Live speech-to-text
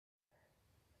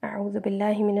أعوذ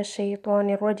بالله من الشيطان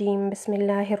الرجيم بسم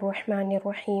الله الرحمن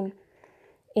الرحيم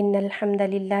إن الحمد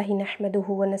لله نحمده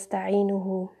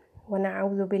ونستعينه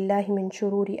ونعوذ بالله من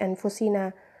شرور أنفسنا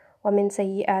ومن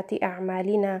سيئات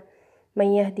أعمالنا من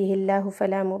يهده الله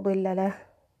فلا مضل له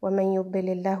ومن يضلل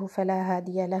الله فلا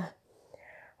هادي له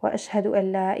وأشهد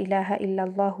أن لا إله إلا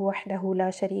الله وحده لا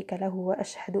شريك له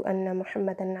وأشهد أن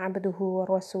محمدا عبده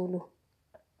ورسوله.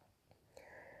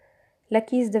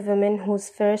 Lucky is the woman whose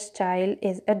first child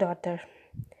is a daughter.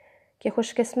 کہ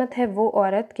خوش قسمت ہے وہ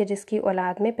عورت کہ جس کی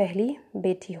اولاد میں پہلی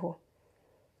بیٹی ہو.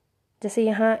 جیسے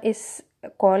یہاں اس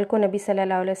قول کو نبی صلی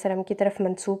اللہ علیہ وسلم کی طرف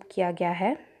منسوب کیا گیا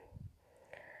ہے،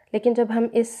 لیکن جب ہم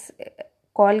اس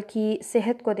قول کی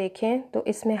صحت کو دیکھیں تو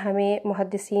اس میں ہمیں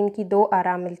محدثین کی دو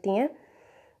آراء ملتی ہیں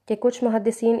کہ کچھ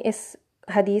محدثین اس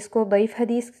حدیث کو ضعیف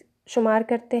حدیث شمار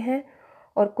کرتے ہیں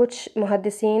اور کچھ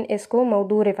محدثین اس کو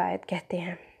موضوع روایت کہتے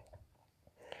ہیں.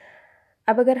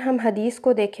 اب اگر ہم حدیث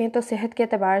کو دیکھیں تو صحت کے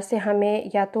اعتبار سے ہمیں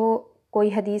یا تو کوئی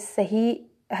حدیث صحیح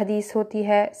حدیث ہوتی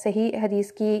ہے، صحیح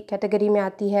حدیث کی کیٹیگری میں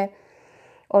آتی ہے،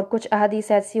 اور کچھ احادیث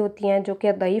ایسی ہوتی ہیں جو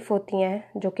کہ ضعیف ہوتی ہیں،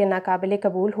 جو کہ ناقابل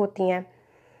قبول ہوتی ہیں،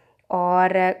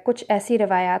 اور کچھ ایسی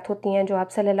روایات ہوتی ہیں جو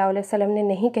آپ صلی اللہ علیہ وسلم نے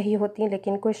نہیں کہی ہوتی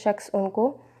لیکن کوئی شخص ان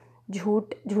کو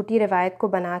جھوٹی روایت کو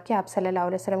بنا کے آپ صلی اللہ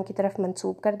علیہ وسلم کی طرف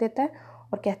منسوب کر دیتا ہے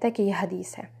اور کہتا ہے کہ یہ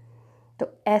حدیث ہے. تو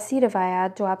ایسی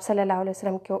روایات جو آپ صلی اللہ علیہ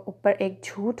وسلم کے اوپر ایک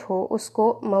جھوٹ ہو، اس کو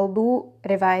موضوع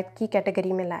روایت کی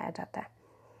کیٹیگری میں لایا جاتا ہے.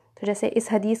 تو جیسے اس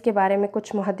حدیث کے بارے میں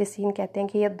کچھ محدثین کہتے ہیں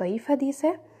کہ یہ ضعیف حدیث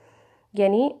ہے،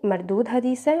 یعنی مردود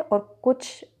حدیث ہے، اور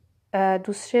کچھ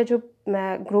دوسرے جو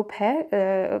گروپ ہے،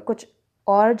 کچھ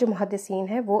اور جو محدثین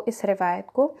ہیں وہ اس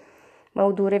روایت کو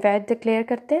موضوع روایت ڈکلیئر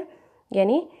کرتے ہیں،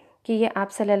 یعنی کہ یہ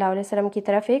آپ صلی اللہ علیہ وسلم کی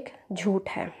طرف ایک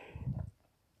جھوٹ ہے.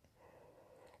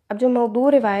 اب جو موضوع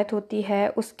روایت ہوتی ہے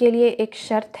اس کے لیے ایک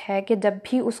شرط ہے کہ جب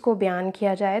بھی اس کو بیان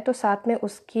کیا جائے تو ساتھ میں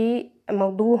اس کی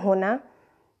موضوع ہونا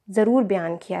ضرور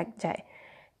بیان کیا جائے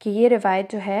کہ یہ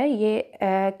روایت جو ہے یہ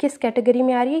کس کیٹیگری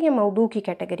میں آ رہی ہے، یہ موضوع کی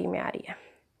کیٹیگری میں آ رہی ہے.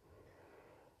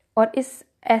 اور اس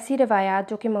ایسی روایات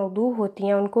جو کہ موضوع ہوتی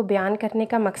ہیں ان کو بیان کرنے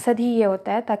کا مقصد ہی یہ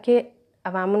ہوتا ہے تاکہ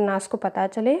عوام الناس کو پتہ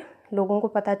چلے، لوگوں کو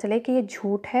پتہ چلے کہ یہ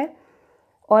جھوٹ ہے،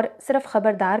 اور صرف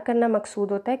خبردار کرنا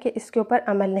مقصود ہوتا ہے کہ اس کے اوپر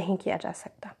عمل نہیں کیا جا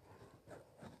سکتا.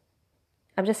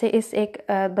 اب جیسے اس ایک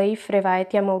ضعیف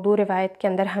روایت یا موضوع روایت کے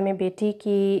اندر ہمیں بیٹی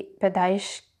کی پیدائش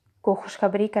کو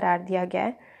خوشخبری قرار دیا گیا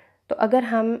ہے، تو اگر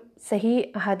ہم صحیح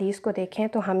حدیث کو دیکھیں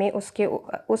تو ہمیں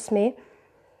اس میں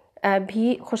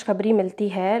بھی خوشخبری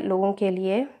ملتی ہے لوگوں کے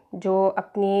لیے جو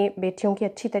اپنی بیٹیوں کی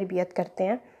اچھی تربیت کرتے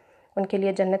ہیں، ان کے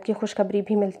لیے جنت کی خوشخبری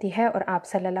بھی ملتی ہے اور آپ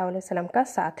صلی اللہ علیہ وسلم کا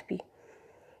ساتھ بھی.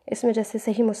 اس میں جیسے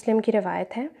صحیح مسلم کی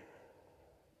روایت ہے،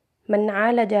 من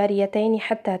عال جاریتین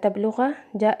حتی تبلغا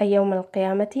جاء یوم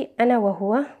القیامت انا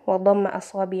وہو وضم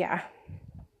اصابعہ،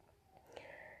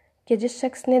 کہ جس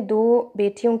شخص نے 2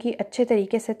 بیٹیوں کی اچھے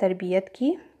طریقے سے تربیت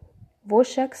کی، وہ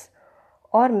شخص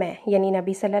اور میں یعنی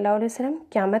نبی صلی اللہ علیہ وسلم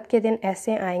قیامت کے دن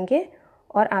ایسے آئیں گے،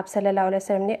 اور آپ صلی اللہ علیہ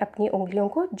وسلم نے اپنی انگلیوں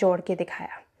کو جوڑ کے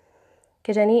دکھایا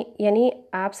کہ یعنی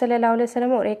آپ صلی اللہ علیہ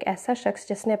وسلم اور ایک ایسا شخص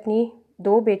جس نے اپنی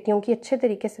 2 بیٹیوں کی اچھے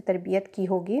طریقے سے تربیت کی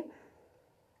ہوگی،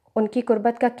 ان کی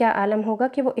قربت کا کیا عالم ہوگا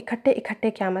کہ وہ اکٹھے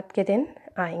قیامت کے دن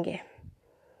آئیں گے.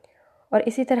 اور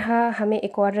اسی طرح ہمیں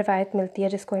ایک اور روایت ملتی ہے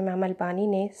جس کو امام البانی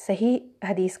نے صحیح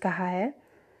حدیث کہا ہے،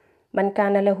 من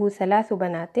کان لہ 3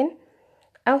 بنات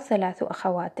او 3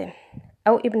 اخوات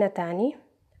او ابنتان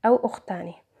او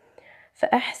اختان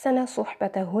فاحسن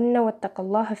صحبتهن واتقى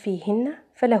الله فیہن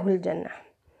فلہ الجنہ،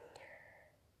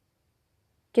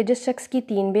 کہ جس شخص کی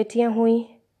 3 بیٹیاں ہوئیں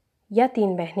یا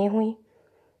 3 بہنیں ہوئیں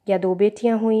یا 2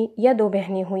 بیٹیاں ہوئیں یا 2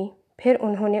 بہنیں ہوئیں، پھر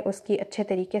انہوں نے اس کی اچھے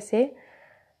طریقے سے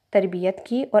تربیت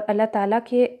کی اور اللہ تعالیٰ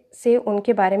سے ان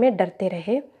کے بارے میں ڈرتے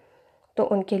رہے، تو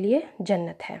ان کے لیے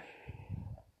جنت ہے.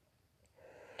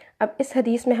 اب اس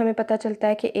حدیث میں ہمیں پتہ چلتا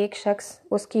ہے کہ ایک شخص،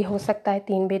 اس کی ہو سکتا ہے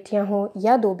 3 بیٹیاں ہوں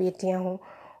یا 2 بیٹیاں ہوں،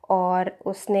 اور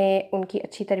اس نے ان کی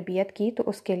اچھی تربیت کی تو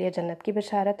اس کے لیے جنت کی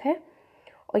بشارت ہے.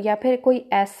 اور یا پھر کوئی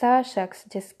ایسا شخص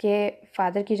جس کے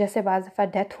فادر کی جیسے بعض دفعہ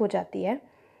ڈیتھ ہو جاتی ہے،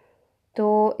 تو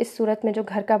اس صورت میں جو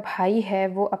گھر کا بھائی ہے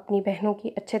وہ اپنی بہنوں کی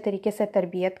اچھے طریقے سے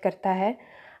تربیت کرتا ہے.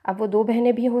 اب وہ 2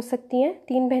 بہنیں بھی ہو سکتی ہیں،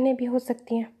 3 بہنیں بھی ہو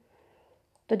سکتی ہیں،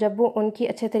 تو جب وہ ان کی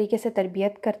اچھے طریقے سے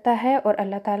تربیت کرتا ہے اور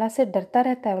اللہ تعالیٰ سے ڈرتا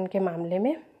رہتا ہے ان کے معاملے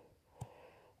میں،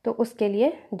 تو اس کے لیے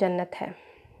جنت ہے.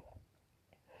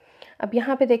 اب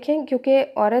یہاں پہ دیکھیں، کیونکہ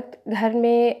عورت گھر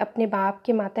میں اپنے باپ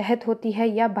کے ماتحت ہوتی ہے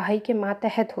یا بھائی کے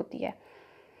ماتحت ہوتی ہے،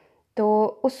 تو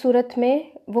اس صورت میں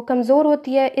وہ کمزور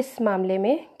ہوتی ہے اس معاملے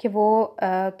میں کہ وہ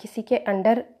کسی کے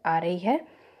انڈر آ رہی ہے.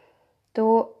 تو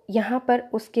یہاں پر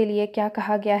اس کے لیے کیا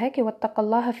کہا گیا ہے کہ واتقوا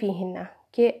اللہ فیہن،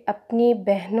 کہ اپنی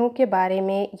بہنوں کے بارے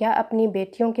میں یا اپنی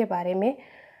بیٹیوں کے بارے میں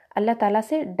اللہ تعالیٰ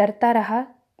سے ڈرتا رہا،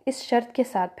 اس شرط کے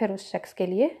ساتھ پھر اس شخص کے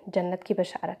لیے جنت کی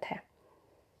بشارت ہے۔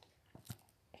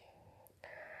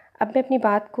 اب میں اپنی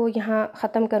بات کو یہاں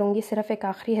ختم کروں گی صرف ایک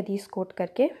آخری حدیث کوٹ کر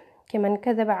کے کہ من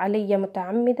کذب علی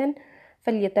متعمدا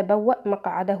فلیتبوأ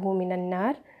مقعدہ من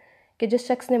النار، کہ جس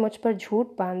شخص نے مجھ پر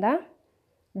جھوٹ باندھا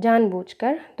جان بوجھ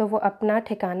کر تو وہ اپنا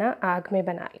ٹھکانہ آگ میں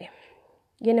بنا لے۔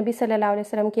 یہ نبی صلی اللہ علیہ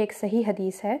وسلم کی ایک صحیح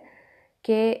حدیث ہے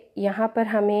کہ یہاں پر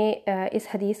ہمیں اس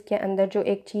حدیث کے اندر جو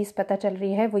ایک چیز پتہ چل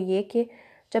رہی ہے وہ یہ کہ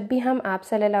جب بھی ہم آپ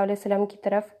صلی اللہ علیہ وسلم کی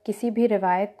طرف کسی بھی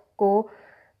روایت کو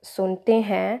سنتے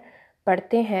ہیں،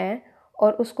 پڑھتے ہیں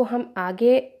اور اس کو ہم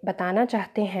آگے بتانا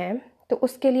چاہتے ہیں تو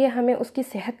اس کے لیے ہمیں اس کی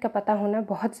صحت کا پتہ ہونا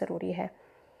بہت ضروری ہے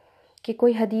کہ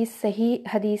کوئی حدیث صحیح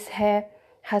حدیث ہے،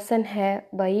 حسن ہے،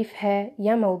 ضعیف ہے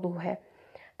یا موضوع ہے،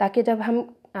 تاکہ جب ہم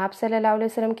آپ صلی اللہ علیہ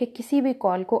وسلم کے کسی بھی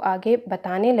قول کو آگے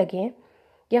بتانے لگیں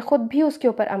یا خود بھی اس کے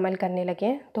اوپر عمل کرنے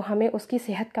لگیں تو ہمیں اس کی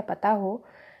صحت کا پتہ ہو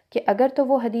کہ اگر تو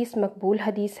وہ حدیث مقبول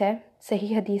حدیث ہے،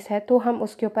 صحیح حدیث ہے تو ہم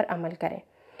اس کے اوپر عمل کریں،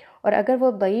 اور اگر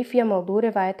وہ ضعیف یا موضوع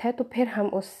روایت ہے تو پھر ہم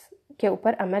اس کے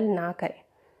اوپر عمل نہ کریں،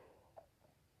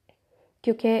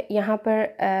 کیونکہ یہاں پر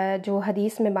جو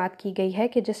حدیث میں بات کی گئی ہے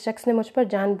کہ جس شخص نے مجھ پر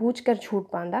جان بوجھ کر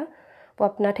جھوٹ باندھا وہ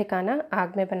اپنا ٹھکانہ آگ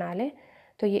میں بنا لے،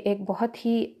 تو یہ ایک بہت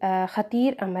ہی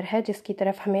خطیر امر ہے جس کی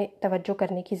طرف ہمیں توجہ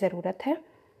کرنے کی ضرورت ہے۔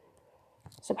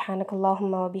 سبحانک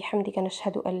اللہم و بحمدک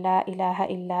نشہد ان لا الہ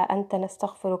الا انت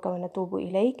نستغفرک و نتوب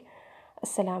الیک۔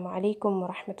 السلام علیکم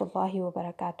ورحمۃ اللہ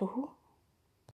وبرکاتہ۔